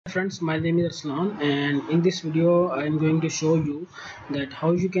Friends, my name is Arslan, and in this video I am going to show you that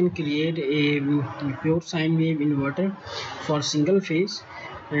how you can create a pure sine wave inverter for single phase.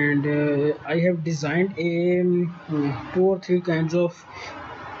 And I have designed two or three kinds of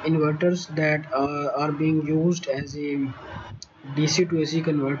inverters that are being used as a DC to AC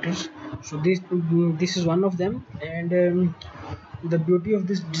converters. So this is one of them, and the beauty of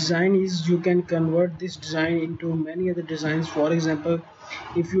this design is you can convert this design into many other designs. For example,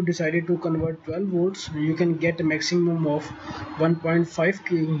 if you decided to convert 12 volts, you can get a maximum of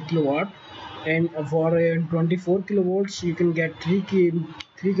 1.5 kilowatt, and for 24 kilovolts you can get 3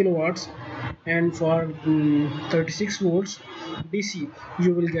 kilowatts, and for 36 volts DC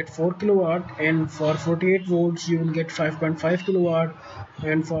you will get 4 kilowatt, and for 48 volts you will get 5.5 kilowatt,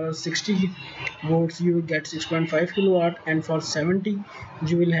 and for 60 volts you will get 6.5 kilowatt, and for 70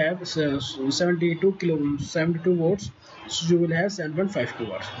 you will have 72 volts, so you will have 7.5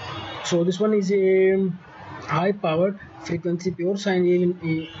 kilowatts. So this one is a high powered frequency pure sine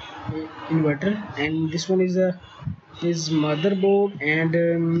wave inverter, and this one is motherboard, and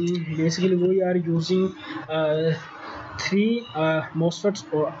basically we are using three MOSFETs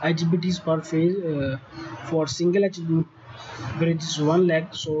or IGBTs per phase for single H bridge is 1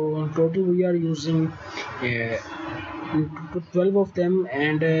 lakh. So total we are using 12 of them,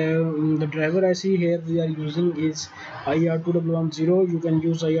 and the driver I see here we are using is IR2W10. You can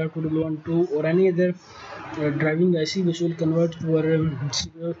use IR2W12 or any other driving IC which will convert your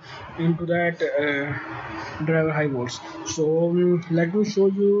into that driver high volts. So let me show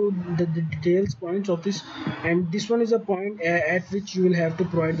you the details points of this, and this one is a point at which you will have to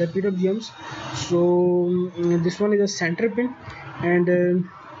provide the PWMs. So this one is a center pin, and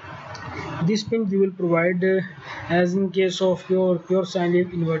this pin you will provide as in case of your pure sine wave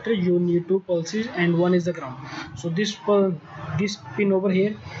inverter you need two pulses and one is the ground. So this pin over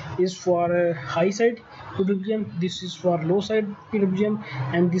here is for high side PWM, this is for low side PWM,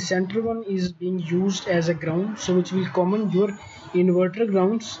 and the center one is being used as a ground, so which will common your inverter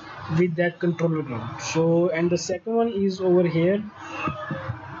grounds with that controller ground. So and the second one is over here.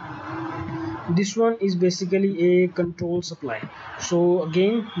 This one is basically a control supply. So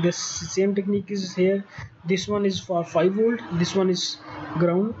again the same technique is here. This one is for 5 volt, this one is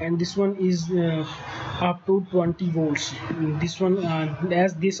ground, and this one is up to 20 volts. This one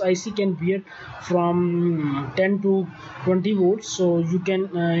as this IC can bear from 10 to 20 volts, so you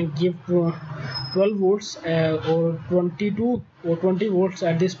can give 12 volts or 22 or 20 volts.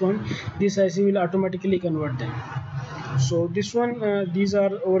 At this point this IC will automatically convert them. So this one these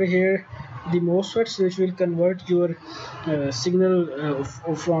are over here the MOSFETs which will convert your signal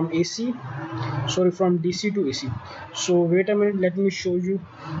from DC to AC. So wait a minute, let me show you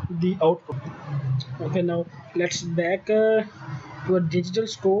the output. Okay, now let's back to a digital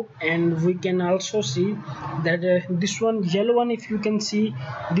scope, and we can also see that this one yellow one, if you can see,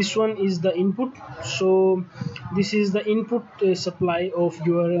 this one is the input. So this is the input supply of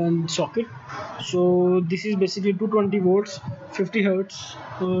your socket. So this is basically 220 volts, 50 hertz.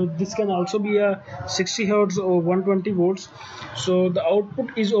 This can also be a 60 hertz or 120 volts. So the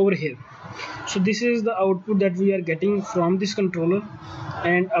output is over here. So this is the output that we are getting from this controller,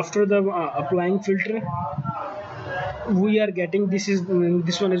 and after the applying filter we are getting this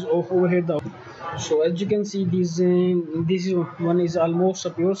one is over here the output. So as you can see this one is almost a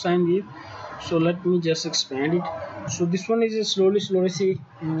pure sine wave. So let me just expand it. So this one is slowly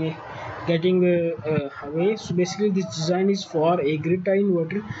getting away. So basically this design is for a grid tie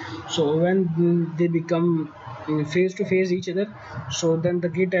inverter. So when they become face to face each other, so then the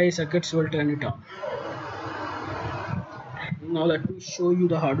grid tie circuits will turn it on. Now let me show you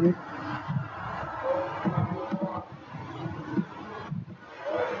the hardware.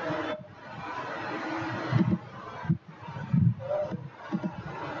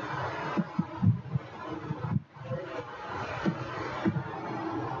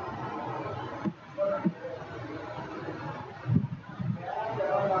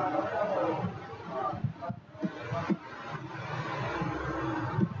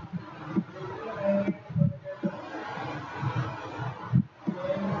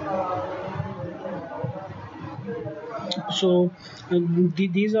 So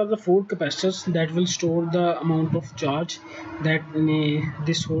these are the 4 capacitors that will store the amount of charge that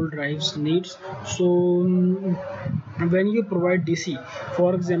this whole drives needs. So when you provide DC,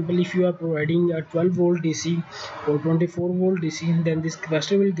 for example, if you are providing a 12 volt DC or 24 volt DC, then this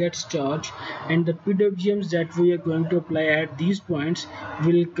capacitor will get charged, and the PWMs that we are going to apply at these points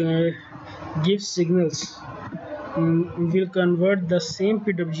will give signals will convert the same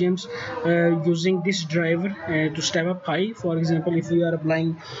PWMs using this driver to step up high. For example, if we are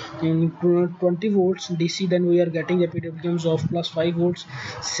applying 20 volts DC, then we are getting a PWMs of plus 5 volts,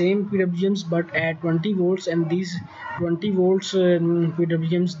 same PWMs but at 20 volts, and these 20 volts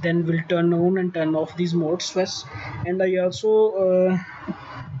PWMs then will turn on and turn off these MOSFETs. And I also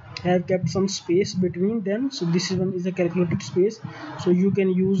have kept some space between them, so this one is a calculated space, so you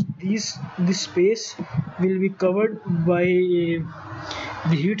can use this space will be covered by the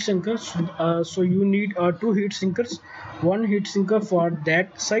heat sinkers. So you need two heat sinkers, one heat sinker for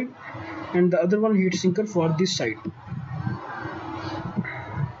that side and the other one heat sinker for this side.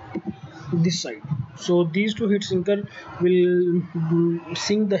 So these two heat sinker will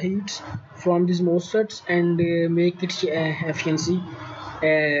sink the heats from these MOSFETs and make its efficiency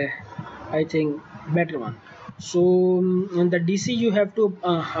I think better one. So on the DC you have to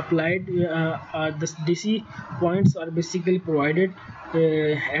apply it, the DC points are basically provided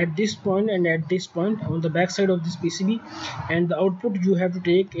at this point and at this point on the back side of this PCB, and the output you have to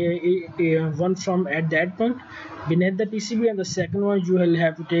take one from at that point beneath the PCB, and the second one you will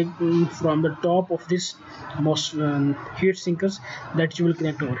have to take from the top of this most heat sinkers that you will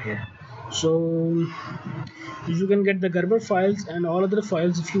connect over here. So you can get the Gerber files and all other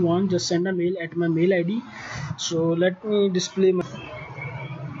files. If you want, just send a mail at my mail ID. So let me display my,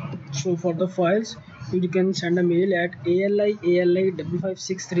 so for the files you can send a mail at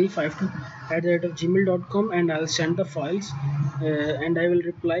ali56352@gmail.com and I'll send the files and I will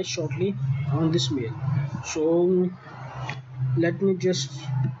reply shortly on this mail. So let me just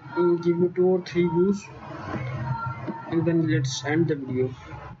give you 2 or 3 views and then let's end the video.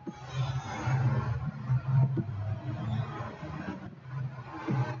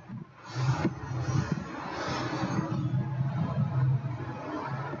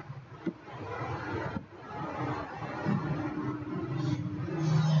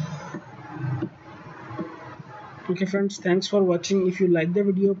 Okay friends, thanks for watching. If you like the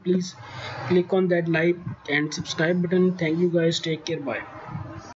video, please click on that like and subscribe button. Thank you guys, take care, bye.